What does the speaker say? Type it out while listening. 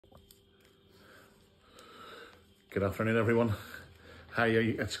Good afternoon, everyone. Hi,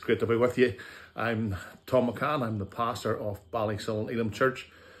 it's great to be with you. I'm Tom McCann. I'm the pastor of Ballysillen Elim Church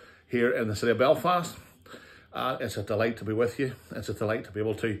here in the city of Belfast. It's a delight to be with you. It's a delight to be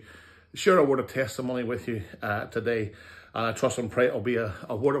able to share a word of testimony with you today. And I trust and pray it'll be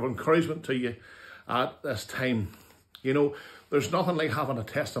a word of encouragement to you at this time. You know, there's nothing like having a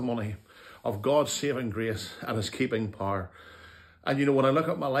testimony of God's saving grace and His keeping power. And you know, when I look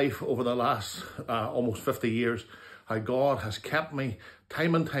at my life over the last almost 50 years, how God has kept me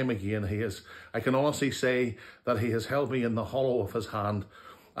time and time again. I can honestly say that He has held me in the hollow of His hand.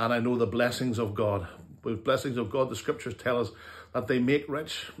 And I know the blessings of God. The blessings of God, the scriptures tell us that they make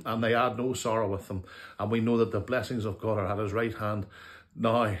rich and they add no sorrow with them. And we know that the blessings of God are at His right hand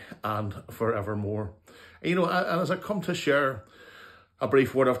now and forevermore. And, you know, and as I come to share a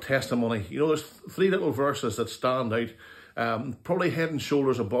brief word of testimony, you know, there's three little verses that stand out, probably head and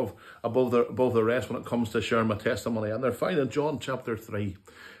shoulders above the rest when it comes to sharing my testimony. And they're found in John chapter 3.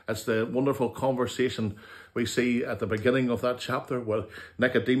 It's the wonderful conversation we see at the beginning of that chapter where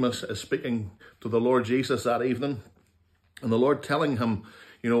Nicodemus is speaking to the Lord Jesus that evening. And the Lord telling him,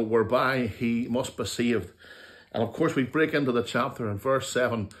 you know, whereby he must be saved. And of course we break into the chapter in verse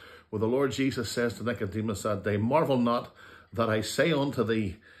 7 where the Lord Jesus says to Nicodemus that day, "Marvel not that I say unto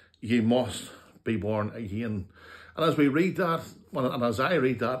thee, ye must be born again." And as we read that, and as I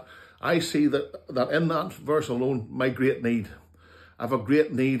read that, I see that in that verse alone, my great need. I have a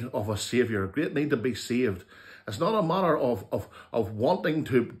great need of a Saviour, a great need to be saved. It's not a matter of wanting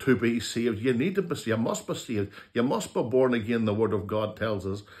to be saved. You need to be saved. You must be saved. You must be born again, the Word of God tells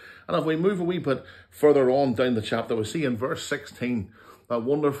us. And if we move a wee bit further on down the chapter, we see in verse 16, that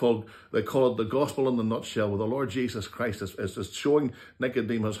wonderful, they call it the gospel in the nutshell, where the Lord Jesus Christ is showing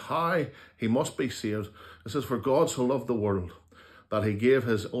Nicodemus how he must be saved. It says, "For God so loved the world, that He gave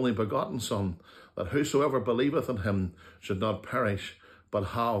His only begotten Son, that whosoever believeth in Him should not perish, but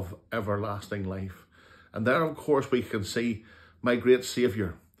have everlasting life." And there, of course, we can see my great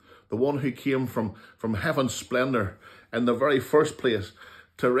Saviour, the one who came from heaven's splendour in the very first place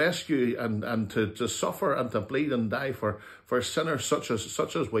to rescue and to suffer and to bleed and die for sinners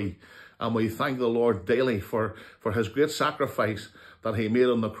such as we. And we thank the Lord daily for His great sacrifice that He made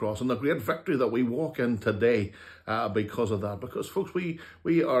on the cross and the great victory that we walk in today because of that. Because, folks,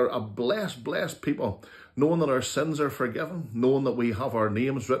 we are a blessed people, knowing that our sins are forgiven, knowing that we have our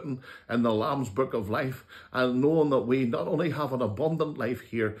names written in the Lamb's Book of Life, and knowing that we not only have an abundant life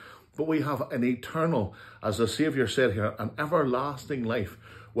here, but we have an eternal, as the Saviour said here, an everlasting life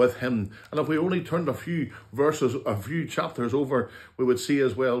with Him. And if we only turned a few verses, a few chapters over, we would see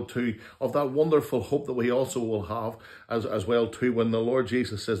as well too of that wonderful hope that we also will have as well too when the Lord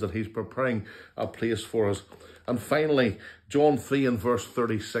Jesus says that He's preparing a place for us. And finally, John 3 and verse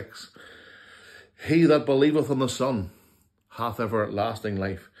 36. "He that believeth on the Son hath everlasting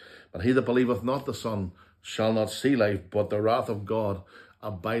life, but he that believeth not the Son shall not see life, but the wrath of God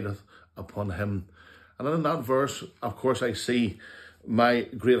abideth upon him." And in that verse, of course, I see my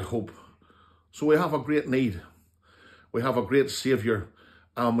great hope. So we have a great need. We have a great Saviour,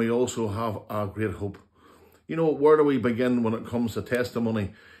 and we also have a great hope. You know, where do we begin when it comes to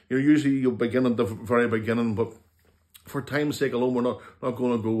testimony? You know, usually you begin at the very beginning, but for time's sake alone, we're not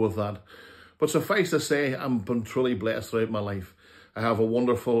going to go with that. But suffice to say, I've been truly blessed throughout my life. I have a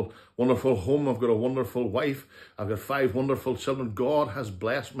wonderful home. I've got a wonderful wife. I've got 5 wonderful children. God has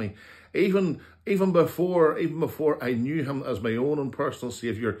blessed me. Even before I knew Him as my own and personal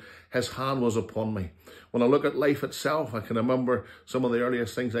Saviour, His hand was upon me. When I look at life itself, I can remember some of the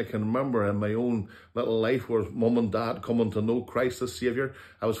earliest things I can remember in my own little life was Mum and Dad coming to know Christ as Saviour.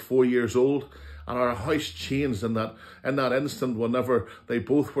 I was 4 years old, and our house changed in that instant whenever they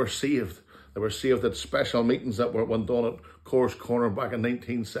both were saved. They were saved at special meetings that went on at Course Corner back in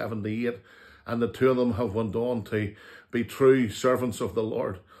 1978. And the two of them have went on to be true servants of the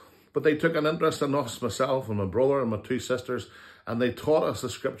Lord. But they took an interest in us, myself and my brother and my 2 sisters, and they taught us the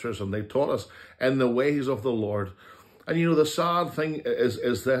scriptures and they taught us in the ways of the Lord. And, you know, the sad thing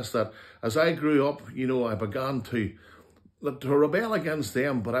is this, that as I grew up, you know, I began to rebel against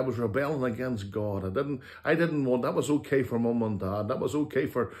them, but I was rebelling against God. I didn't want, that was okay for Mum and Dad, that was okay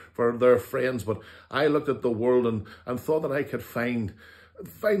for their friends, but I looked at the world and thought that I could find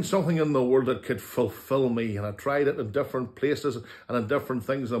something in the world that could fulfill me. And I tried it in different places and in different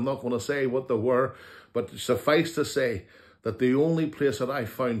things. I'm not going to say what they were, but suffice to say that the only place that I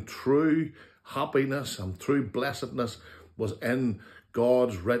found true happiness and true blessedness was in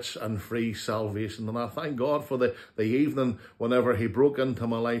God's rich and free salvation. And I thank God for the evening whenever He broke into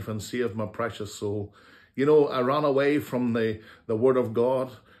my life and saved my precious soul. You know, I ran away from the Word of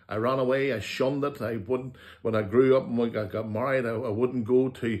God. I ran away, I shunned it. I wouldn't, when I grew up and when I got married, I wouldn't go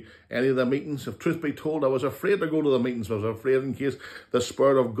to any of the meetings. If truth be told, I was afraid to go to the meetings. I was afraid in case the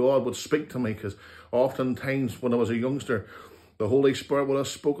Spirit of God would speak to me, because oftentimes when I was a youngster, the Holy Spirit would have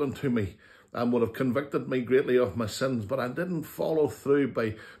spoken to me and would have convicted me greatly of my sins, but I didn't follow through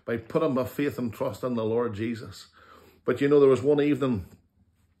by putting my faith and trust in the Lord Jesus. But you know, there was one evening,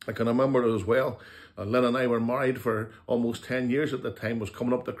 I can remember it as well. Lynn and I were married for almost 10 years at the time. It was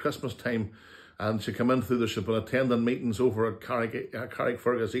coming up to Christmas time, and she came in through she'd been attending meetings over at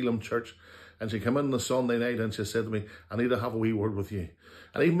Carrickfergus Elam Church, and she came in the Sunday night and she said to me, I need to have a wee word with you.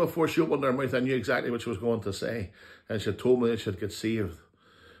 And even before she opened her mouth, I knew exactly what she was going to say. And she told me that she'd get saved.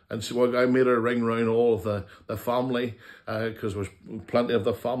 And so I made her ring round all of the family, because there was plenty of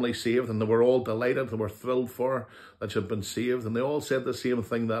the family saved, and they were all delighted. They were thrilled for her that she'd been saved. And they all said the same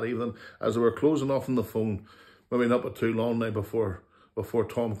thing that evening as they were closing off on the phone. Maybe not but too long now before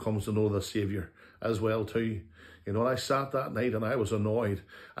Tom comes to know the Saviour as well too. You know, and I sat that night and I was annoyed.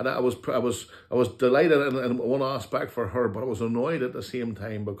 And I was delighted in one aspect for her, but I was annoyed at the same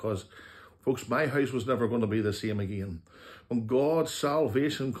time, because, folks, my house was never going to be the same again. When God's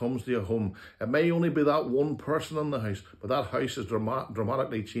salvation comes to your home, it may only be that one person in the house, but that house is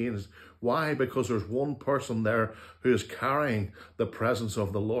dramatically changed. Why? Because there's one person there who is carrying the presence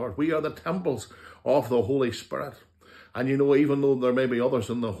of the Lord. We are the temples of the Holy Spirit. And you know, even though there may be others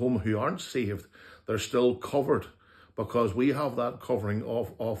in the home who aren't saved, they're still covered, because we have that covering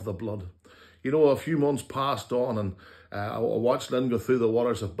of the blood. You know, a few months passed on, and I watched Lynn go through the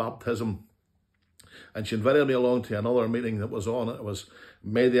waters of baptism. And she invited me along to another meeting that was on. It was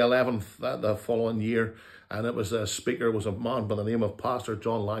May the 11th the following year. And it was a speaker, was a man by the name of Pastor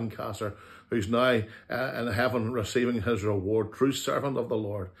John Lancaster, who's now in heaven receiving his reward, true servant of the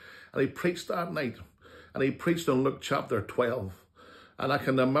Lord. And he preached that night. And he preached on Luke chapter 12. And I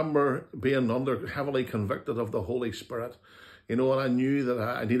can remember being heavily convicted of the Holy Spirit. You know, and I knew that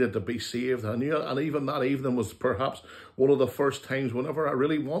I needed to be saved. I knew, and even that evening was perhaps one of the first times whenever I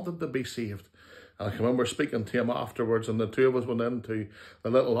really wanted to be saved. And I can remember speaking to him afterwards, and the two of us went into the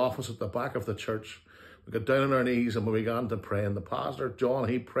little office at the back of the church. We got down on our knees and we began to pray. And the pastor, John,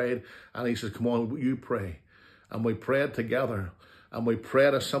 he prayed, and he said, come on, you pray. And we prayed together, and we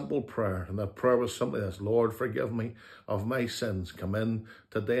prayed a simple prayer. And that prayer was simply this: Lord, forgive me of my sins. Come in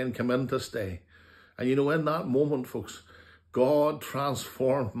today and come in to stay. And you know, in that moment, folks, God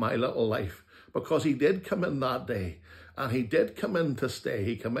transformed my little life, because he did come in that day. And he did come in to stay.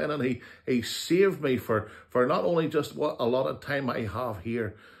 He came in and he saved me for not only just what a lot of time I have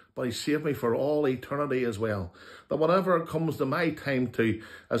here, but he saved me for all eternity as well. That whenever it comes to my time to,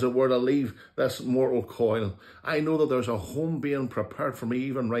 as it were, to leave this mortal coil, I know that there's a home being prepared for me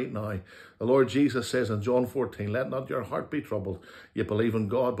even right now. The Lord Jesus says in John 14, let not your heart be troubled. You believe in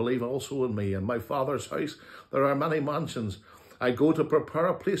God, believe also in me. In my Father's house there are many mansions. I go to prepare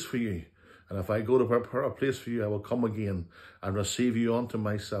a place for you. And if I go to prepare a place for you, I will come again and receive you unto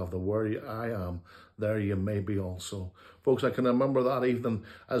myself, that where I am, there you may be also. Folks, I can remember that evening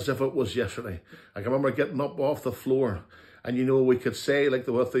as if it was yesterday. I can remember getting up off the floor. And you know, we could say, like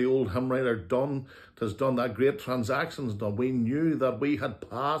with the old hymn writer, done, 'tis done, that great transaction's done. We knew that we had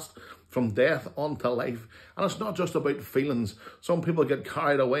passed from death unto life. And it's not just about feelings. Some people get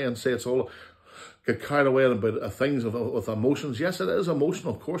carried away and say it's all... get carried away about things with emotions. Yes, it is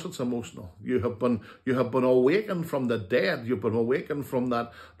emotional. Of course it's emotional. You have been awakened from the dead. You've been awakened from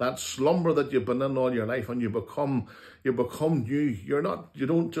that slumber that you've been in all your life, and you become new. You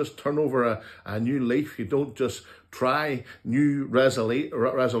don't just turn over a new leaf. You don't just try new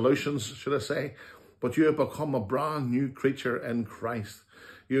resolutions, should I say, but you have become a brand new creature in Christ.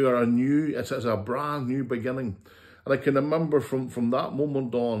 You are it's a brand new beginning. And I can remember from that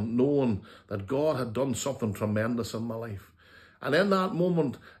moment on knowing that God had done something tremendous in my life. And in that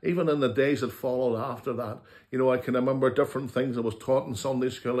moment, even in the days that followed after that, you know, I can remember different things that was taught in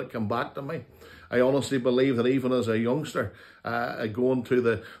Sunday school that came back to me. I honestly believe that even as a youngster, going to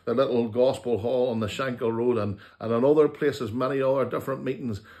the little gospel hall on the Shankill Road and in other places, many other different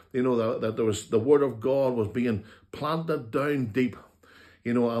meetings, you know, that there was the word of God was being planted down deep.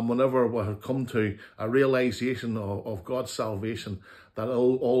 You know, and whenever we had come to a realization of God's salvation, that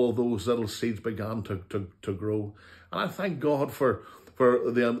all of those little seeds began to grow. And I thank God for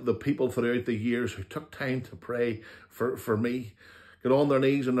the people throughout the years who took time to pray for me, got on their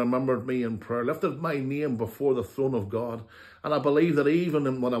knees and remembered me in prayer, lifted my name before the throne of God. And I believe that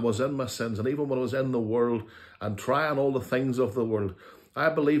even when I was in my sins, and even when I was in the world and trying all the things of the world, I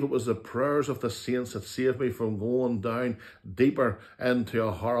believe it was the prayers of the saints that saved me from going down deeper into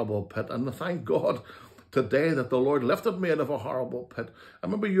a horrible pit. And thank God, today that the Lord lifted me out of a horrible pit. I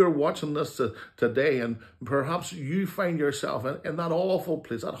remember you're watching this today, and perhaps you find yourself in that awful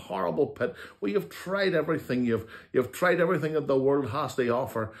place, that horrible pit, where you've tried everything, you've tried everything that the world has to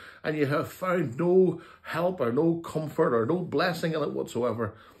offer, and you have found no help or no comfort or no blessing in it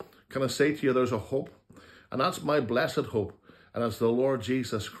whatsoever. Can I say to you, there's a hope, and that's my blessed hope. And it's the Lord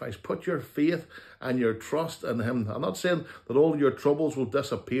Jesus Christ. Put your faith and your trust in him. I'm not saying that all your troubles will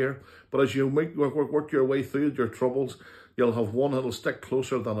disappear, but as you work your way through your troubles, you'll have one that will stick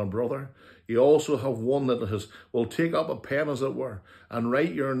closer than a brother. You also have one that will take up a pen, as it were, and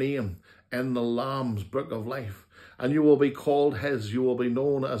write your name in the Lamb's book of life. And you will be called his. You will be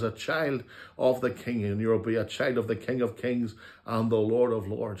known as a child of the King, and you will be a child of the King of Kings and the Lord of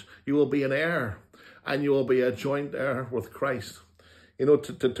Lords. You will be an heir, and you will be a joint heir with Christ. You know,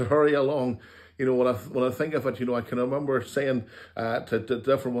 to hurry along, you know, when I think of it, you know, I can remember saying to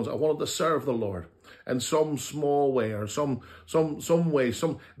different ones, I wanted to serve the Lord in some small way, or some way,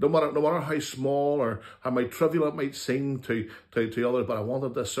 no matter how small or how trivial it might seem to others, but I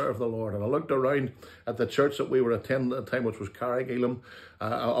wanted to serve the Lord. And I looked around at the church that we were attending at the time, which was Carrick Elam,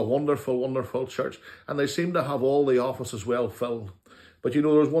 a wonderful, wonderful church, and they seemed to have all the offices well filled. But you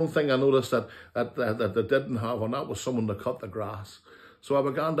know, there was one thing I noticed that they didn't have, and that was someone to cut the grass. So I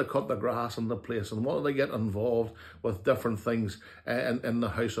began to cut the grass in the place and wanted to get involved with different things in the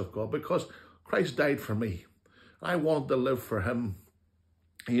house of God, because Christ died for me. I wanted to live for him.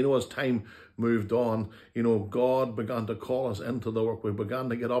 You know, as time moved on, you know, God began to call us into the work. We began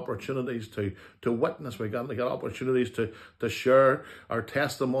to get opportunities to witness. We began to get opportunities to share our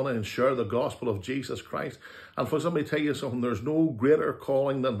testimony and share the gospel of Jesus Christ. And folks, let me tell you something, there's no greater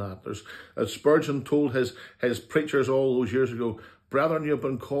calling than that. As Spurgeon told his preachers all those years ago, brethren, you've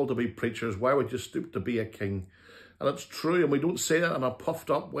been called to be preachers. Why would you stoop to be a king? And it's true, and we don't say that in a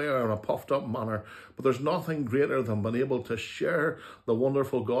puffed up way or in a puffed up manner, but there's nothing greater than being able to share the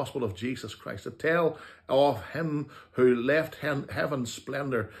wonderful gospel of Jesus Christ, to tell of him who left heaven's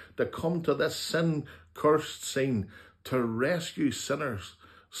splendor to come to this sin-cursed scene to rescue sinners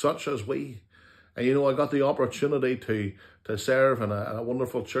such as we. And you know, I got the opportunity to serve in a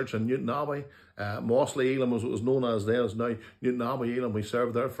wonderful church in Newton Abbey. Mossley Elam was what was known as then, is now Newton Abbey Elam. We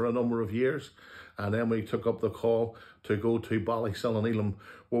served there for a number of years. And then we took up the call to go to Ballycillan Elam,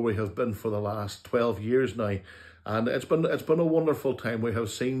 where we have been for the last 12 years now. And it's been a wonderful time. We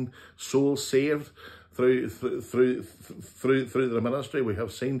have seen souls saved through the ministry. We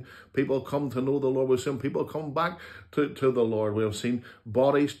have seen people come to know the Lord. We've seen people come back to the Lord. We have seen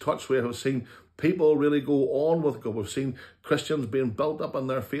bodies touched. We have seen people really go on with God. We've seen Christians being built up in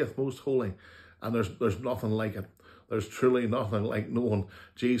their faith most holy. And there's nothing like it. There's truly nothing like knowing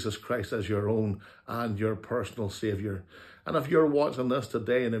Jesus Christ as your own and your personal Saviour. And if you're watching this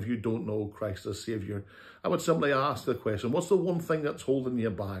today and if you don't know Christ as Saviour, I would simply ask the question, what's the one thing that's holding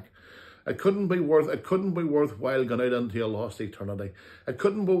you back? It couldn't be worthwhile going out into a lost eternity. It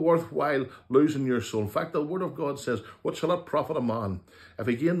couldn't be worthwhile losing your soul. In fact, the Word of God says, what shall it profit a man if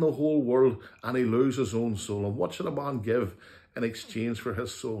he gain the whole world and he lose his own soul? And what shall a man give in exchange for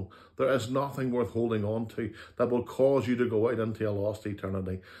his soul? There is nothing worth holding on to that will cause you to go out into a lost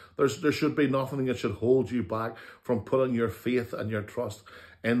eternity. There should be nothing that should hold you back from putting your faith and your trust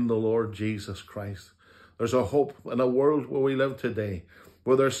in the Lord Jesus Christ. There's a hope in a world where we live today,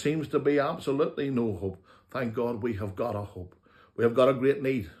 where there seems to be absolutely no hope. Thank God we have got a hope. We have got a great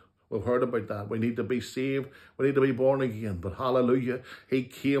need. We've heard about that. We need to be saved. We need to be born again. But hallelujah, he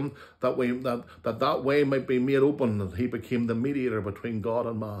came that way might be made open, and he became the mediator between God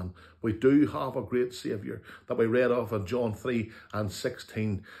and man. We do have a great Saviour that we read of in John 3 and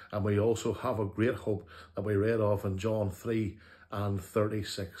 16. And we also have a great hope that we read of in John 3 and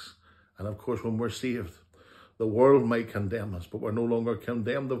 36. And of course, when we're saved, the world might condemn us, but we're no longer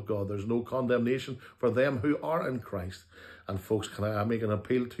condemned of God. There's no condemnation for them who are in Christ. And folks, can I make an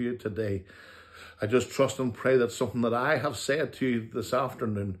appeal to you today? I just trust and pray that something that I have said to you this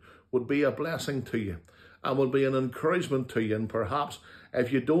afternoon would be a blessing to you and would be an encouragement to you. And perhaps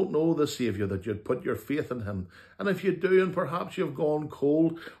if you don't know the Saviour, that you'd put your faith in him. And if you do, and perhaps you've gone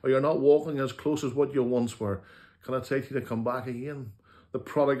cold or you're not walking as close as what you once were, can I say to you to come back again? The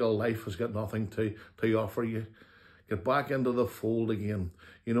prodigal life has got nothing to offer you. Get back into the fold again.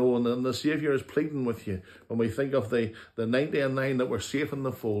 You know, and then the Saviour is pleading with you. When we think of the 99 that were safe in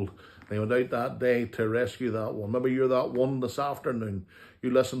the fold, they went out that day to rescue that one. Maybe you're that one this afternoon.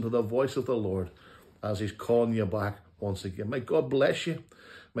 You listen to the voice of the Lord as he's calling you back once again. May God bless you.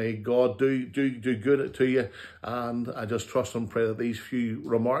 May God do good to you. And I just trust and pray that these few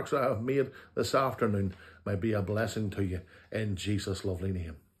remarks I have made this afternoon may be a blessing to you in Jesus' lovely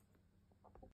name.